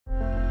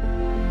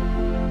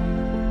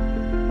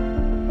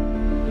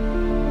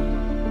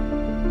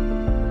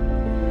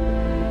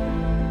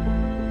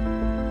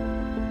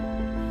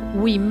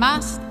We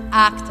must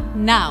act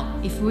now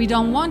if we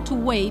don't want to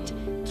wait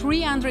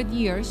 300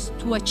 years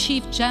to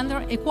achieve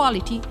gender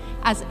equality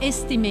as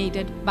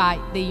estimated by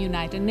the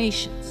United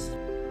Nations.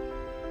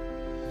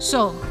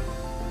 So,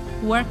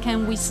 where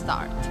can we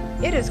start?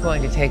 It is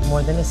going to take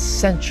more than a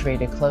century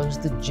to close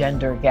the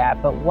gender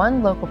gap, but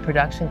one local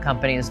production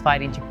company is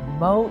fighting to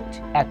promote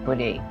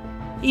equity.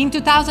 In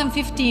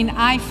 2015,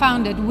 I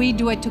founded We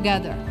Do It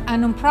Together, a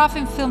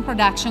nonprofit film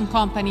production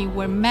company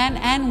where men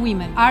and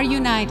women are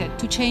united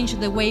to change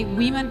the way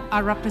women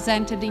are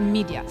represented in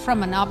media,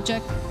 from an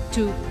object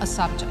to a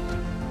subject.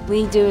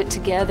 We Do It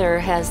Together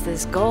has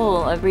this goal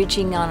of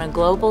reaching on a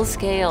global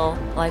scale,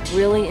 like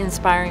really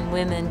inspiring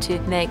women to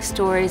make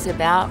stories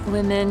about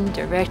women,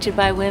 directed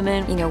by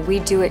women. You know,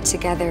 We Do It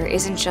Together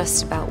isn't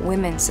just about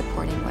women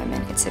supporting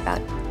women, it's about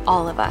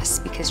all of us,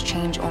 because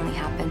change only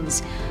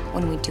happens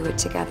when we do it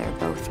together,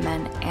 both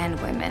men and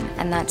women.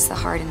 And that's the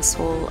heart and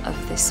soul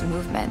of this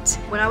movement.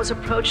 When I was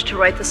approached to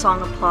write the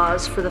song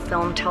Applause for the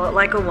film Tell It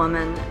Like a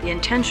Woman, the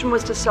intention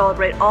was to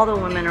celebrate all the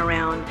women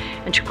around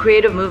and to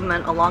create a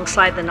movement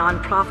alongside the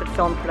nonprofit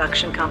film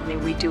production company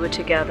We Do It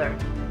Together.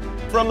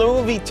 From the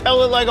movie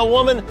Tell It Like a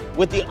Woman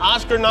with the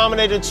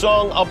Oscar-nominated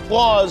song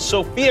Applause,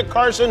 Sophia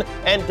Carson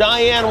and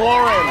Diane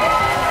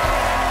Warren.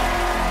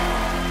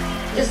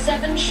 The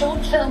 7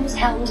 short films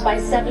helmed by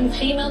 7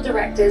 female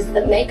directors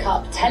that make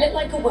up Tell It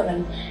Like a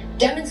Woman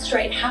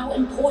demonstrate how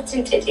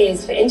important it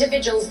is for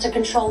individuals to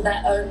control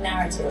their own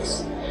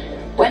narratives.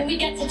 When we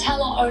get to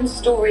tell our own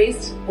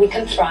stories, we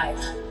can thrive.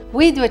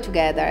 We Do It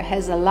Together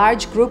has a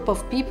large group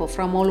of people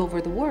from all over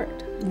the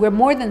world. We're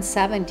more than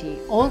 70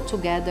 all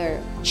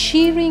together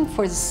cheering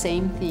for the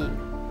same thing,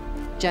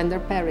 gender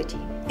parity.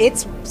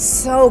 It's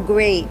so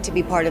great to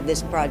be part of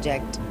this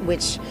project,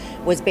 which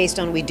was based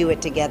on We Do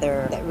It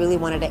Together, that really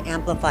wanted to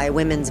amplify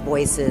women's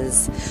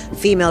voices,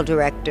 female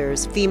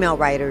directors, female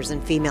writers,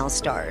 and female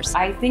stars.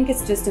 I think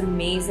it's just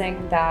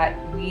amazing that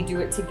We Do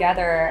It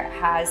Together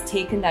has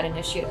taken that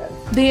initiative.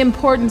 The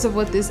importance of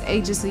what this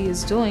agency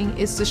is doing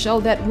is to show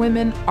that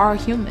women are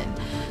human.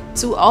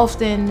 Too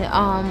often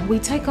we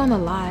take on a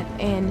lot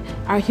and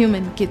our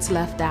human gets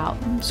left out.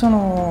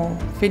 Sono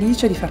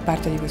felice di far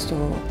parte di questo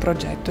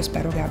progetto e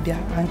spero che abbia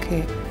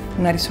anche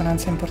una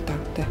risonanza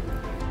importante.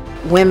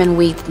 Women,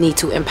 we need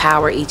to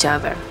empower each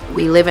other.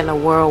 We live in a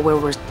world where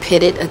we're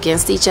pitted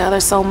against each other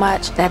so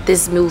much that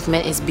this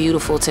movement is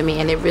beautiful to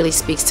me, and it really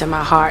speaks to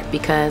my heart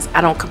because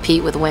I don't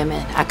compete with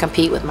women, I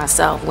compete with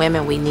myself.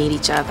 Women, we need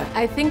each other.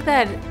 I think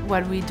that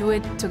what We Do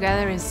It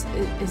Together is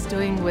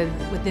doing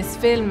with this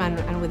film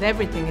and with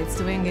everything it's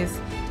doing is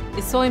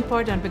so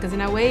important, because in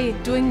a way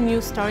doing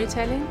new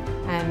storytelling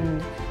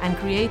and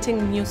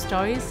creating new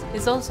stories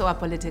is also a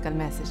political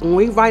message. When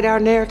we write our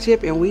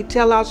narrative and we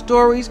tell our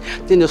stories,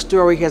 then the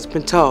story has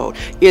been told.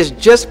 It's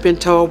just been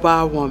told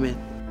by a woman.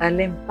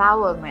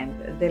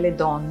 L'empowerment delle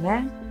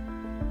donne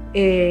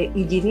e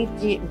I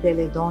diritti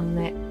delle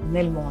donne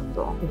nel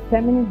mondo. The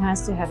feminine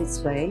has to have its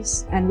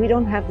place, and we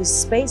don't have the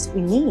space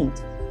we need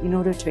in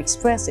order to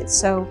express it.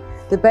 So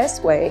the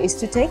best way is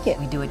to take it.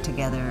 We do it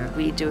together.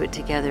 We do it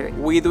together.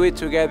 We do it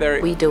together.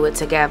 We do it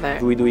together.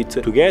 We do it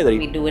together.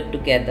 We do it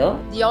together.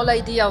 The whole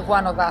idea of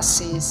one of us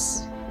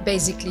is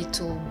basically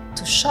to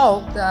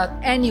show that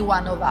any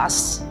one of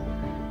us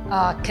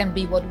can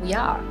be what we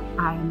are.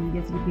 I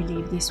immediately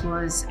believe this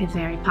was a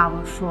very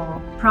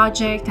powerful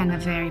project and a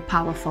very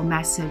powerful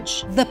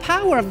message. The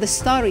power of the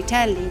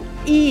storytelling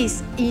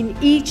is in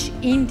each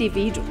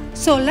individual.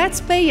 So let's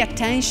pay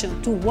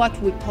attention to what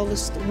we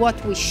post, what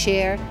we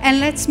share, and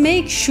let's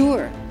make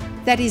sure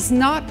that it's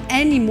not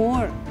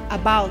anymore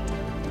about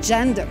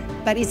gender,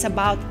 but it's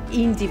about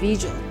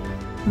individual.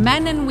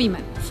 Men and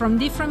women from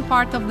different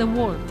parts of the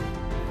world,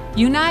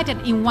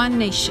 united in one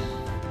nation,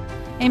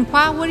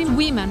 empowering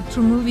women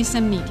through movies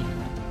and media.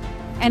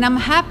 And I'm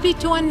happy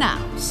to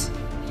announce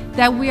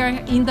that we are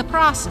in the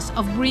process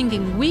of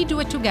bringing We Do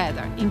It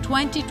Together in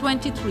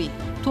 2023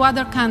 to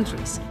other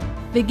countries,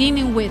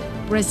 beginning with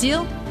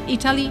Brazil,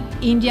 Italy,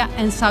 India,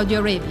 and Saudi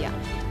Arabia,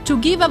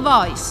 to give a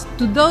voice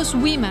to those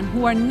women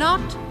who are not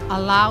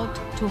allowed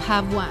to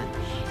have one,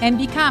 and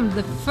become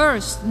the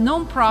first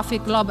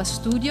non-profit global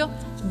studio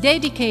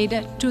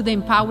dedicated to the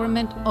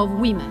empowerment of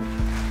women.